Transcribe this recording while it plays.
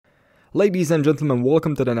Ladies and gentlemen,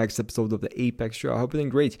 welcome to the next episode of the Apex Show. I hope you're doing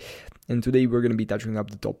great. And today we're going to be touching up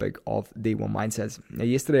the topic of Day One Mindsets. Now,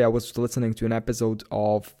 yesterday I was listening to an episode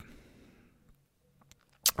of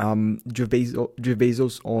Jeff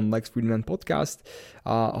Bezos on Lex Fridman podcast,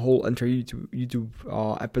 a whole entire YouTube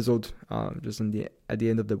episode just at the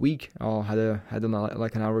end of the week. Had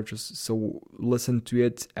like an hour just so listen to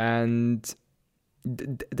it, and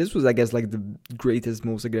this was, I guess, like the greatest,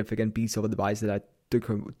 most significant piece of advice that I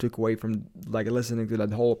took away from like listening to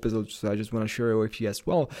that whole episode. So I just want to share it with you as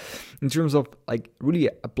well, in terms of like really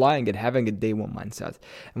applying it, having a day one mindset.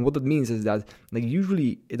 And what that means is that like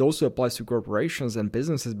usually it also applies to corporations and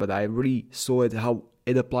businesses, but I really saw it how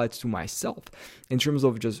it applies to myself in terms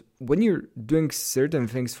of just when you're doing certain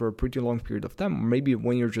things for a pretty long period of time, or maybe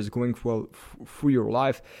when you're just going through your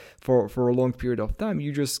life for a long period of time,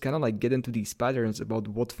 you just kind of like get into these patterns about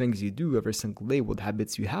what things you do every single day, what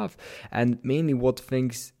habits you have, and mainly what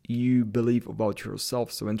things you believe about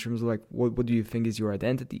yourself. So in terms of like what do you think is your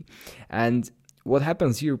identity? And what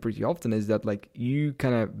happens here pretty often is that like you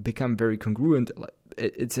kind of become very congruent.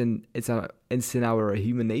 It's in our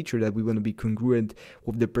human nature that we want to be congruent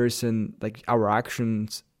with the person. Like our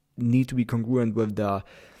actions need to be congruent with the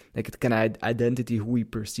like kind of identity who we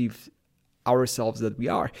perceive ourselves that we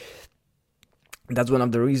are. That's one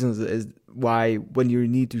of the reasons is why when you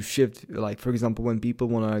need to shift, like for example, when people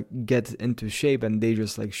want to get into shape and they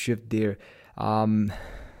just like shift their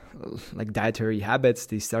like dietary habits,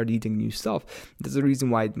 they start eating new stuff. That's the reason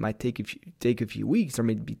why it might take a few weeks or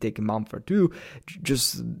maybe take a month or two,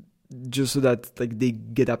 just so that like they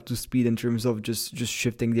get up to speed in terms of just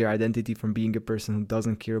shifting their identity from being a person who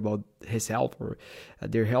doesn't care about his health or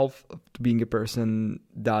their health to being a person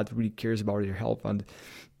that really cares about their health and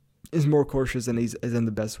is more cautious and is in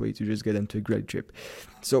the best way to just get into a great shape.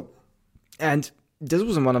 So, and this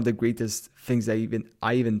was one of the greatest things I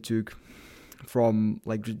even took from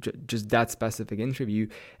like just that specific interview,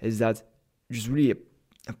 is that just really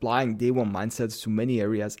applying day one mindsets to many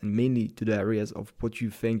areas, and mainly to the areas of what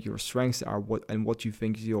you think your strengths are, what you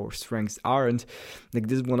think your strengths aren't. Like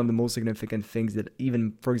this is one of the most significant things that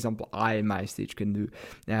even, for example, I in my stage can do.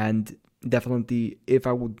 And definitely if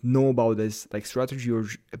I would know about this like strategy or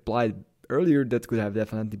applied earlier, that could have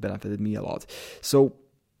definitely benefited me a lot. So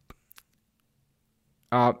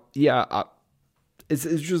It's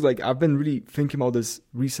just like I've been really thinking about this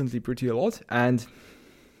recently pretty a lot, and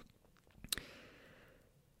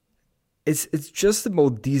it's just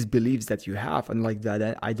about these beliefs that you have and like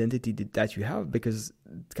that identity that you have, because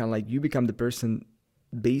it's kind of like you become the person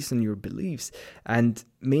based on your beliefs, and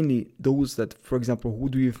mainly those that, for example, who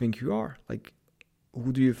do you think you are? Like,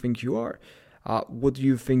 who do you think you are? What do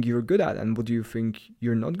you think you're good at, and what do you think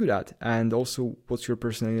you're not good at? And also, what's your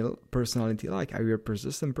personality like? Are you a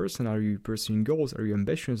persistent person? Are you pursuing goals? Are you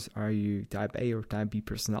ambitious? Are you type A or type B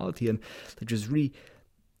personality? And just really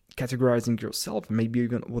categorizing yourself, maybe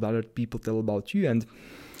even what other people tell about you, and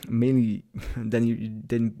mainly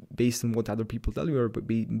then based on what other people tell you, or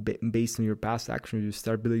based on your past actions, you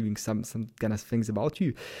start believing some kind of things about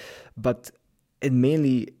you. But it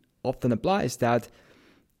mainly often applies that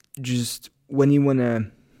just when you want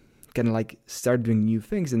to kind of like start doing new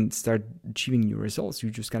things and start achieving new results, you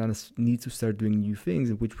just kind of need to start doing new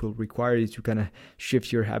things, which will require you to kind of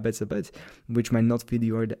shift your habits a bit, which might not fit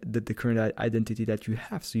the current identity that you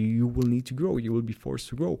have. So you will need to grow. You will be forced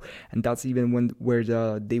to grow. And that's even where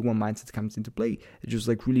the day one mindset comes into play. It's just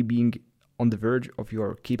like really being on the verge of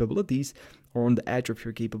your capabilities or on the edge of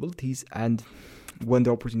your capabilities. And when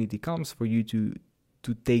the opportunity comes for you to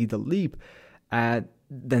take the leap,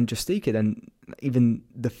 then just take it. And even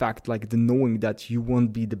the fact, like the knowing that you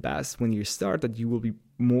won't be the best when you start, that you will be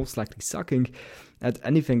most likely sucking at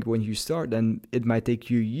anything when you start, and it might take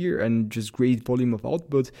you a year and just great volume of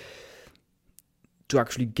output to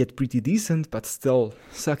actually get pretty decent, but still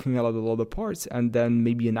sucking a lot of parts, and then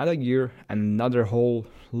maybe another year and another whole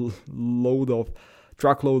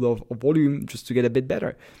truckload of volume just to get a bit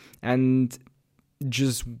better. And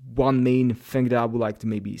just one main thing that I would like to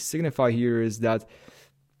maybe signify here is that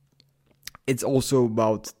it's also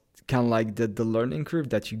about kind of like the learning curve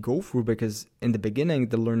that you go through, because in the beginning,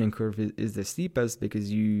 the learning curve is the steepest,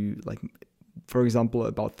 because you like, for example,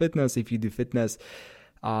 about fitness, if you do fitness,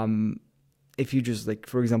 if you just like,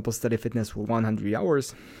 for example, study fitness for 100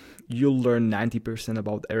 hours, you'll learn 90%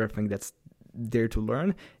 about everything that's there to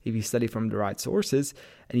learn if you study from the right sources.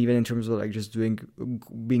 And even in terms of like just being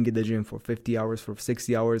in the gym for 50 hours, for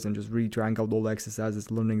 60 hours, and just really trying out all the exercises,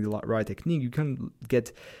 learning the right technique, you can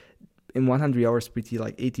get in 100 hours pretty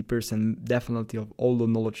like 80% definitely of all the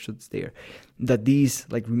knowledge that's there. That these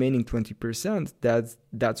like remaining 20%,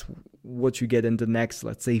 that's what you get in the next,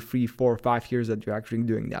 let's say 3, 4, 5 years that you're actually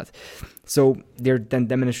doing that. So there are then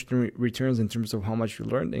diminishing returns in terms of how much you're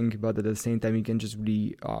learning, but at the same time you can just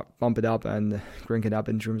really pump it up and crank it up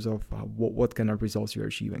in terms of what kind of results you're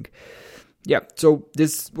achieving. Yeah, so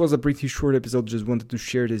this was a pretty short episode. Just wanted to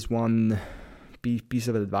share this one piece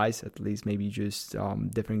of advice, at least maybe just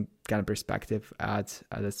different kind of perspective at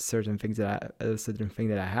a certain thing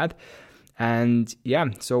that I had. And yeah,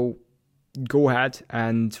 so go ahead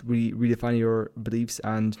and redefine your beliefs,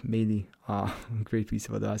 and mainly great piece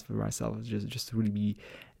of advice for myself is just to really be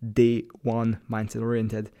day one mindset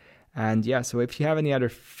oriented. And yeah, so if you have any other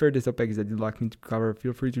further topics that you'd like me to cover,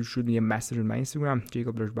 feel free to shoot me a message on my Instagram,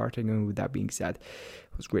 Jacob_Bartek. And with that being said,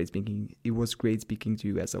 it was great speaking to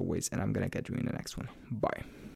you as always, and I'm gonna catch you in the next one. Bye.